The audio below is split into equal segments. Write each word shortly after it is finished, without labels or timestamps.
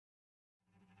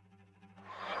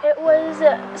It was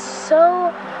so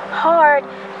hard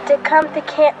to come to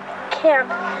camp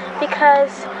because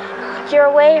you're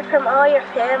away from all your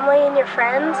family and your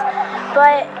friends,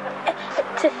 but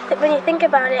when you think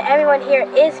about it, everyone here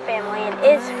is family and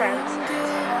is friends.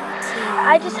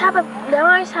 I just have a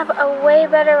way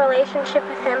better relationship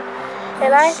with him,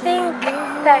 and I think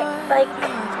that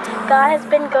God has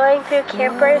been going through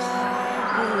campers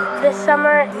this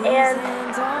summer, and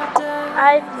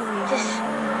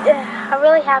I'm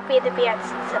really happy to be at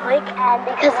Sunset Lake. And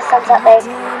because of Sunset Lake,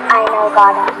 I know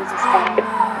God and Jesus thing.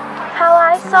 How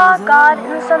I saw God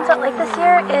in the Sunset Lake this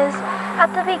year is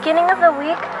at the beginning of the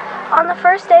week. On the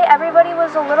first day, everybody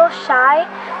was a little shy,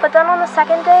 but then on the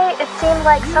second day, it seemed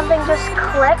like something just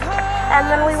clicked,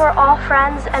 and then we were all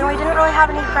friends, and we didn't really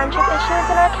have any friendship issues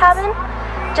in our cabin.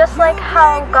 Just like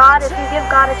how God, if you give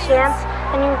God a chance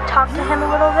and you talk to him a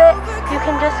little bit, you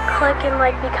can just click and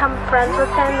become friends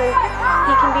with him, and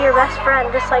he can be your best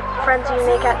friend, just like friends you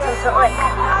make at Sunset Lake.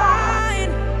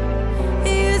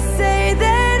 You say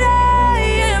that I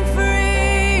am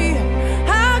free.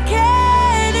 How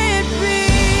can it be?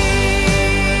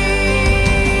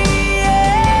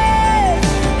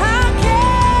 How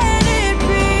can it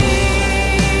be?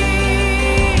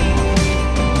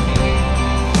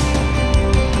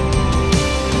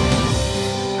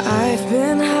 I've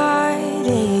been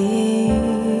hiding,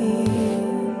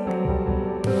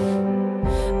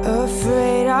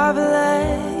 afraid I've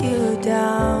let you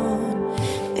down.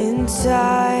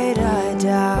 Inside I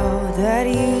doubt that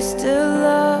you still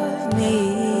love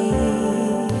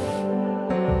me,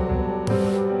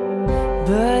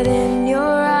 but in your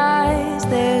eyes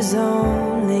there's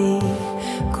only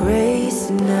grace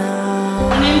now.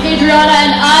 My name is Adriana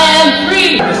and I am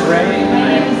free. My name is Ray and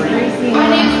I am free. My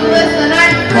name is Melissa and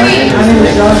I'm free. My name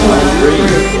is Joshua and I'm free.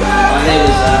 My name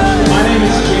is Ashley. My name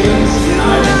is James and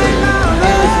I'm free. My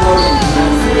name is Logan and I'm free. I'm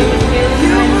free. My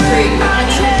name is Stephanie and I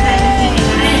am Jay and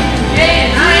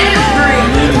I am free.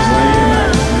 My name is Lane and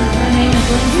I'm free. My name is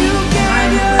Lindsay and I'm free.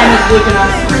 My name is Luke and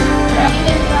I'm free. My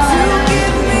name is Adam and I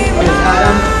am free. My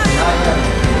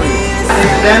name is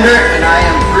Xander and I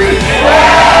am free.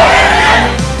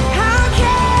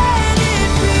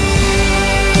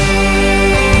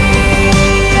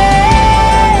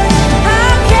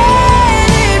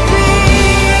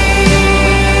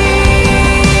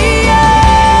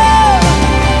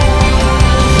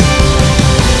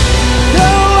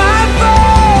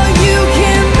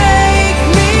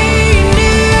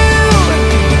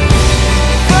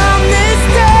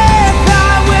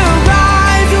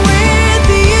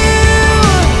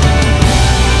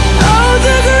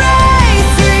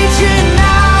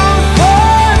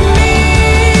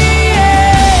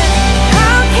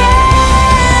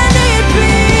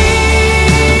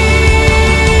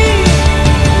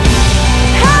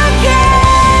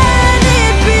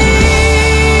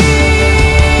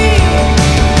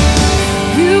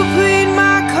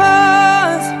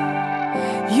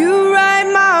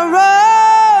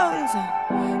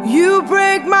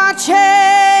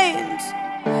 Chains,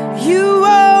 you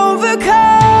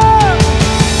overcome.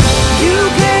 You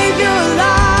gave your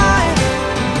life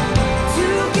to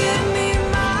give me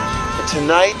my.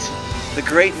 Tonight, the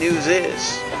great news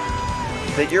is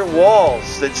that your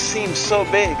walls that seem so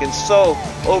big and so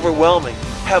overwhelming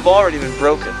have already been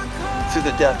broken through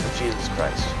the death of Jesus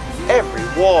Christ. Every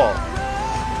wall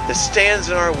that stands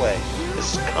in our way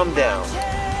has come down.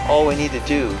 All we need to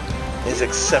do is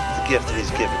accept the gift that He's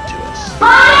given to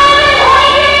us.